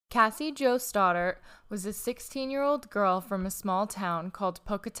Cassie Jo Stoddart was a 16-year-old girl from a small town called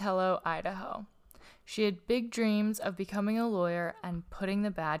Pocatello, Idaho. She had big dreams of becoming a lawyer and putting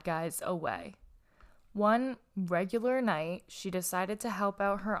the bad guys away. One regular night, she decided to help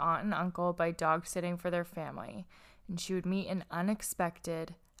out her aunt and uncle by dog sitting for their family, and she would meet an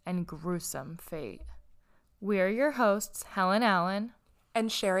unexpected and gruesome fate. We're your hosts, Helen Allen and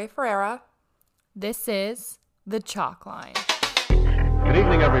Sherry Ferreira. This is The Chalk Line. Good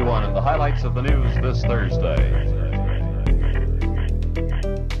evening, everyone, and the highlights of the news this Thursday.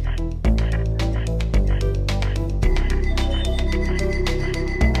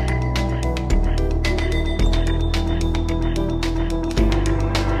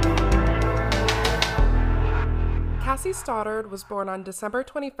 Cassie Stoddart was born on December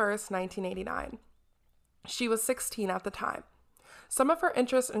 21st, 1989. She was 16 at the time. Some of her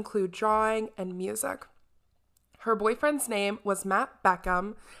interests include drawing and music. Her boyfriend's name was Matt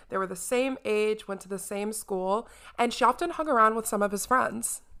Beckham. They were the same age, went to the same school, and she often hung around with some of his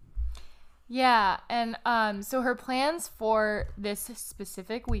friends. Yeah, and so her plans for this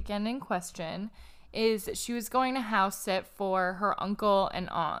specific weekend in question is that she was going to house sit for her uncle and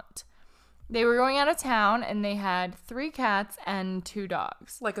aunt. They were going out of town, and they had 3 cats and 2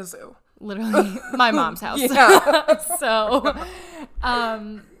 dogs. Like a zoo. Literally, my mom's house. Yeah.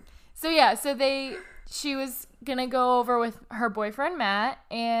 She was gonna go over with her boyfriend Matt,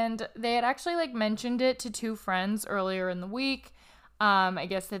 and they had actually mentioned it to 2 friends earlier in the week. I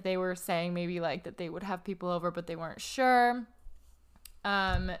guess that they were saying maybe that they would have people over, but they weren't sure.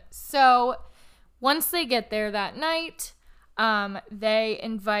 So once they get there that night, they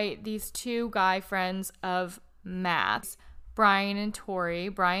invite these 2 guy friends of Matt's, Brian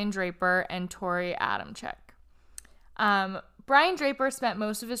Draper and Tori Adamczyk. Brian Draper spent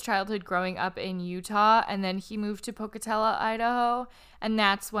most of his childhood growing up in Utah, and then he moved to Pocatello, Idaho, and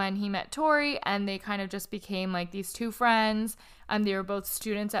that's when he met Tori, and they kind of just became these 2 friends. They were both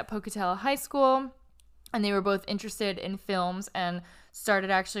students at Pocatello High School, and they were both interested in films and started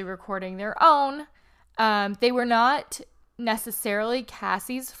actually recording their own. They were not necessarily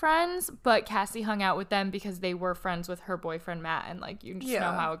Cassie's friends, but Cassie hung out with them because they were friends with her boyfriend Matt, and you just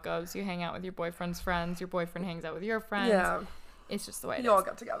know how it goes. You hang out with your boyfriend's friends, your boyfriend hangs out with your friends. Yeah. It's just the way it is. You all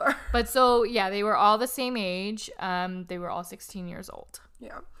got together. But so, yeah, they were all the same age. They were all 16 years old.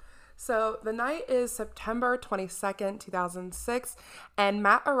 Yeah. So the night is September 22nd, 2006, and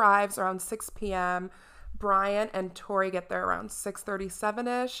Matt arrives around 6 p.m. Brian and Tori get there around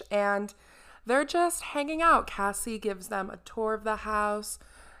 6:37-ish, and they're just hanging out. Cassie gives them a tour of the house,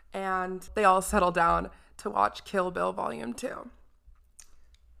 and they all settle down to watch Kill Bill Volume 2.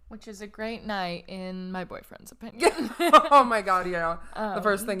 Which is a great night, in my boyfriend's opinion. Oh my God, yeah. The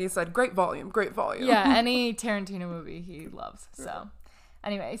first thing he said, great volume, great volume. Yeah, any Tarantino movie he loves. So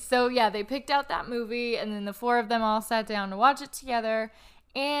anyway, they picked out that movie, and then the 4 of them all sat down to watch it together.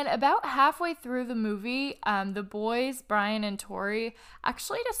 And about halfway through the movie, the boys, Brian and Tori,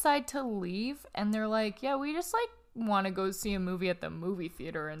 actually decide to leave. And they're like, yeah, we just want to go see a movie at the movie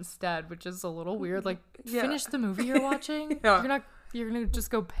theater instead, which is a little weird. Finish the movie you're watching? Yeah. You're going to just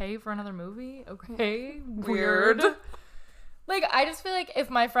go pay for another movie? Okay. Weird. I just feel if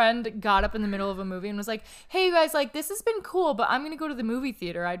my friend got up in the middle of a movie and was like, hey, you guys, this has been cool, but I'm going to go to the movie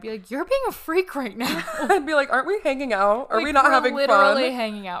theater, I'd be like, you're being a freak right now. I'd be like, aren't we hanging out? Are we not having fun? We're literally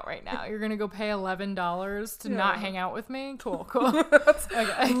hanging out right now. You're going to go pay $11 to not hang out with me? Cool.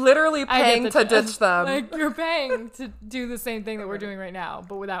 Okay. Literally paying to ditch them. You're paying to do the same thing that we're doing right now,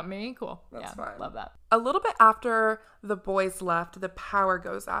 but without me? Cool. That's fine. Love that. A little bit after the boys left, the power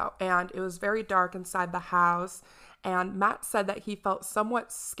goes out, and it was very dark inside the house. And Matt said that he felt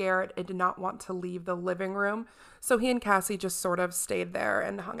somewhat scared and did not want to leave the living room. So he and Cassie just sort of stayed there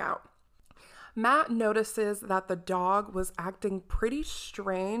and hung out. Matt notices that the dog was acting pretty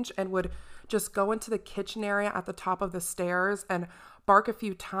strange and would just go into the kitchen area at the top of the stairs and bark a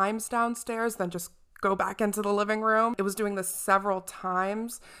few times downstairs, then just go back into the living room. It was doing this several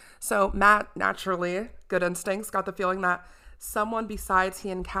times. So Matt, naturally, good instincts, got the feeling that someone besides he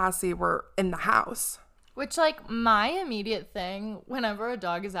and Cassie were in the house. Which, my immediate thing, whenever a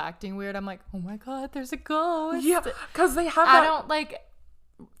dog is acting weird, I'm like, oh my God, there's a ghost. Yeah, because they have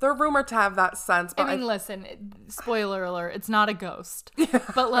they're rumored to have that sense. But listen, spoiler alert, it's not a ghost. Yeah.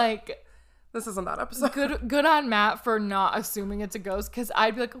 But, this isn't that episode. Good on Matt for not assuming it's a ghost, because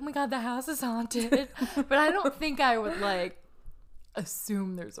I'd be like, oh my God, the house is haunted. But I don't think I would,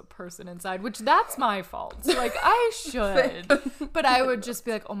 assume there's a person inside, which that's my fault. So, I should. But I would just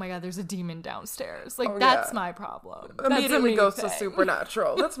be like, oh my God, there's a demon downstairs. That's my problem. Immediately goes to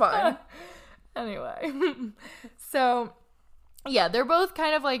supernatural. That's fine. Anyway. So yeah, they're both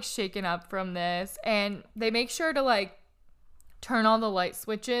kind of like shaken up from this, and they make sure to like turn all the light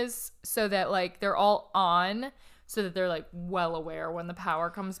switches so that like they're all on, so that they're like well aware when the power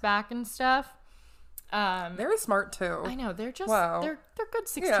comes back and stuff. Very smart too. I know, they're just Wow. they're good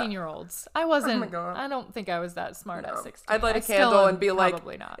 16-year-olds. I wasn't. Oh my God. I don't think I was that smart at 16. I'd light a still candle am and be like,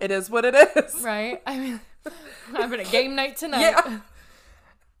 probably not. it is what it is. Right? I mean, I'm having a game night tonight.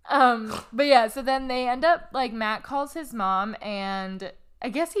 Yeah. But yeah, so then they end up, like, Matt calls his mom, and I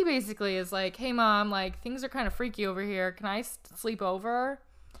guess he basically is like, hey, Mom, like, things are kind of freaky over here. Can I sleep over?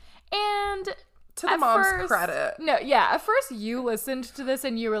 And To the mom's credit. No, yeah, at first you listened to this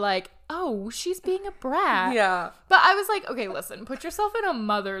and you were like, oh, she's being a brat. Yeah. But I was like, okay, listen, put yourself in a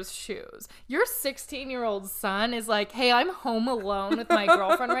mother's shoes. Your 16-year-old son is like, hey, I'm home alone with my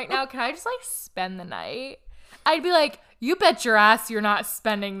girlfriend right now. Can I just, like, spend the night? I'd be like, you bet your ass you're not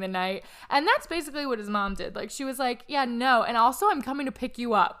spending the night. And that's basically what his mom did. Like, she was like, yeah, no. And also, I'm coming to pick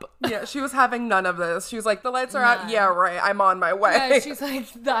you up. Yeah, she was having none of this. She was like, the lights are out. Yeah, right. I'm on my way. Yeah, she's like,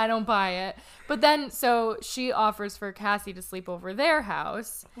 I don't buy it. But then, so she offers for Cassie to sleep over their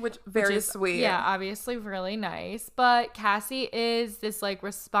house. Which is sweet. Yeah, obviously really nice. But Cassie is this, like,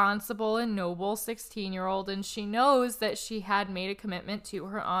 responsible and noble 16-year-old. And she knows that she had made a commitment to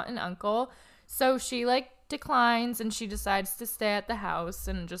her aunt and uncle. So she, like, declines, and she decides to stay at the house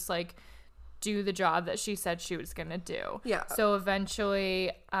and just, like, do the job that she said she was gonna do. Yeah. So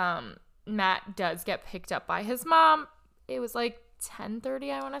eventually, Matt does get picked up by his mom. It was like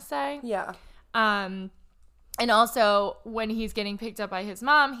 10:30, I want to say. Yeah. And also, when he's getting picked up by his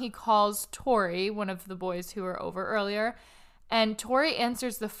mom, he calls Tori, one of the boys who were over earlier, and Tori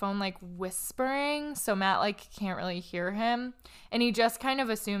answers the phone, like, whispering, so Matt, like, can't really hear him, and he just kind of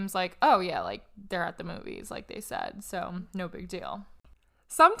assumes, like, oh, yeah, like, they're at the movies, like they said, so no big deal.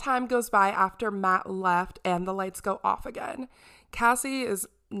 Some time goes by after Matt left and the lights go off again. Cassie is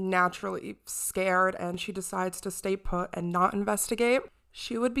naturally scared and she decides to stay put and not investigate.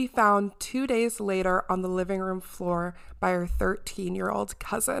 She would be found 2 days later on the living room floor by her 13-year-old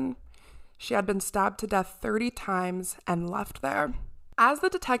cousin. She had been stabbed to death 30 times and left there. As the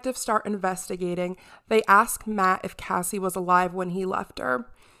detectives start investigating, they ask Matt if Cassie was alive when he left her.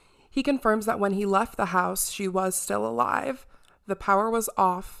 He confirms that when he left the house, she was still alive. The power was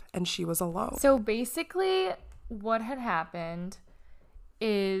off and she was alone. So basically, what had happened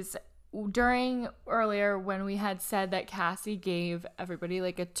is during earlier when we had said that Cassie gave everybody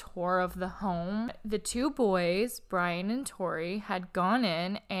like a tour of the home, the two boys, Brian and Tori, had gone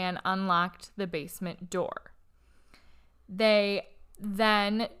in and unlocked the basement door. They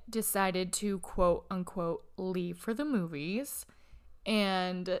then decided to quote unquote leave for the movies,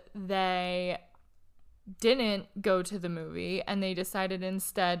 and they didn't go to the movie, and they decided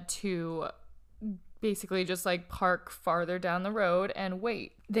instead to basically just like park farther down the road and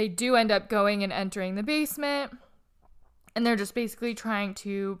wait. They do end up going and entering the basement, and they're just basically trying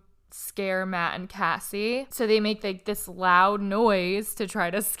to scare Matt and Cassie. So they make like this loud noise to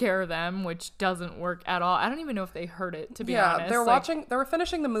try to scare them, which doesn't work at all. I don't even know if they heard it, to be honest. Yeah, they were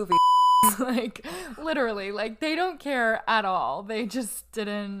finishing the movie. Like, literally, like, they don't care at all. They just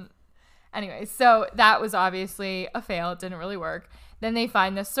didn't. Anyway, so that was obviously a fail. It didn't really work. Then they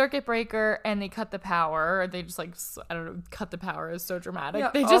find the circuit breaker and they cut the power. Or they just, like, I don't know, cut the power is so dramatic.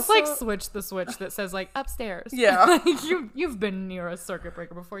 Yeah, they just, like, also switch the switch that says, like, upstairs. Yeah. Like, you've been near a circuit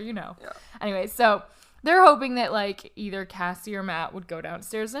breaker before, you know. Yeah. Anyway, so they're hoping that, like, either Cassie or Matt would go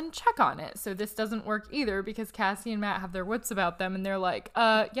downstairs and check on it. So this doesn't work either because Cassie and Matt have their wits about them. And they're like,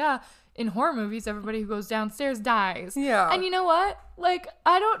 yeah, in horror movies, everybody who goes downstairs dies. Yeah. And you know what? Like,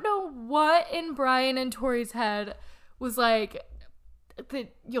 I don't know what in Brian and Tori's head was like,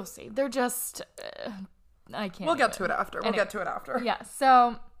 you'll see. They're just, I can't. We'll get to it after. Anyway, We'll get to it after. Yeah.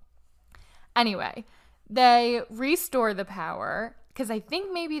 So, anyway, they restore the power because I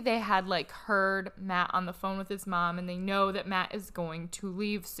think maybe they had like heard Matt on the phone with his mom, and they know that Matt is going to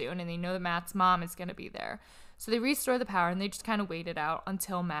leave soon, and they know that Matt's mom is going to be there. So they restore the power, and they just kind of wait it out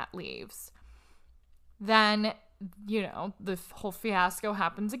until Matt leaves. Then, you know, the whole fiasco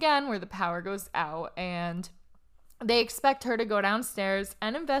happens again where the power goes out, and they expect her to go downstairs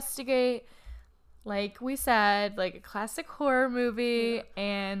and investigate, like we said, like a classic horror movie. Yeah.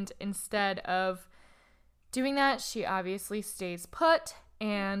 And instead of doing that, she obviously stays put,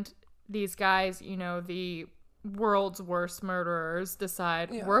 and these guys, you know, the world's worst murderers,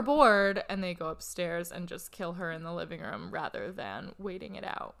 decide we're bored, and they go upstairs and just kill her in the living room rather than waiting it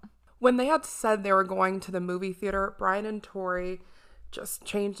out. When they had said they were going to the movie theater, Brian and Tori just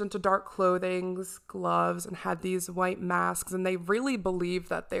changed into dark clothing, gloves, and had these white masks, and they really believed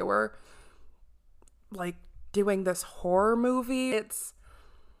that they were like doing this horror movie. It's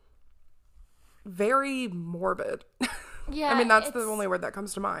very morbid. Yeah. I mean, that's the only word that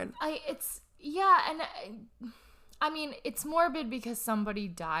comes to mind. It's morbid because somebody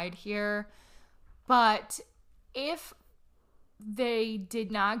died here, but if they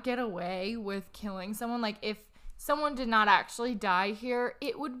did not get away with killing someone, like if someone did not actually die here,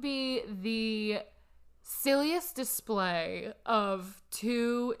 it would be the silliest display of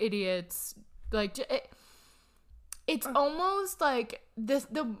two idiots. Like, it's almost like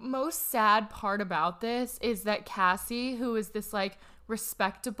the most sad part about this is that Cassie, who is this like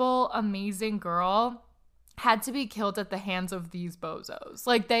respectable, amazing girl, had to be killed at the hands of these bozos.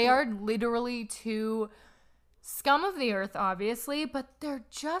 Like, they are literally two scum of the earth, obviously, but they're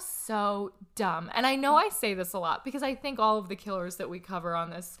just so dumb. And I know I say this a lot because I think all of the killers that we cover on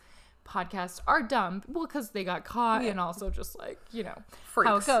this podcast are dumb. Well, because they got caught and also just like, you know, Freaks.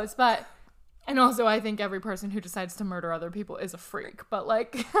 how it goes. But, and also I think every person who decides to murder other people is a freak. But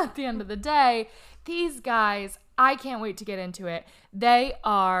like at the end of the day, these guys, I can't wait to get into it. They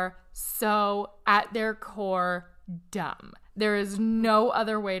are so at their core dumb. There is no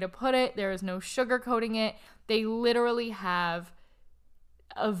other way to put it. There is no sugarcoating it. They literally have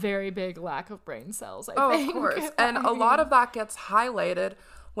a very big lack of brain cells, I think. Of course. And a lot of that gets highlighted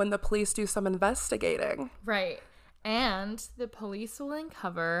when the police do some investigating. Right. And the police will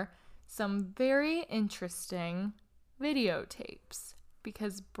uncover some very interesting videotapes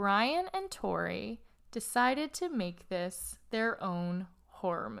because Brian and Tori decided to make this their own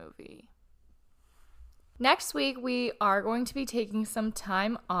horror movie. Next week, we are going to be taking some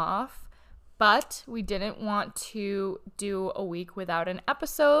time off, but we didn't want to do a week without an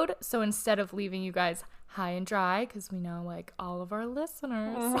episode. So instead of leaving you guys high and dry, because we know like all of our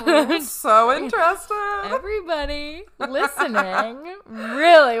listeners, so interested. Everybody listening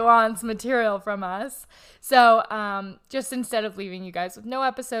really wants material from us. So just instead of leaving you guys with no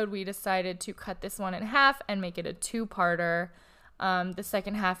episode, we decided to cut this one in half and make it a two-parter. The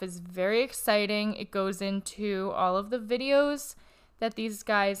second half is very exciting. It goes into all of the videos that these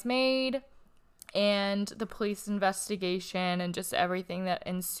guys made and the police investigation and just everything that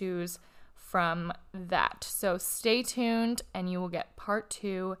ensues from that. So stay tuned and you will get part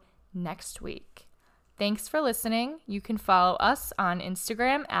 2 next week. Thanks for listening. You can follow us on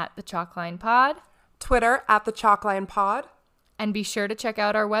Instagram at The Chalkline Pod, Twitter at The Chalkline Pod, and be sure to check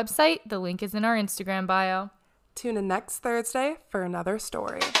out our website. The link is in our Instagram bio. Tune in next Thursday for another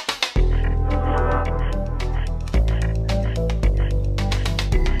story.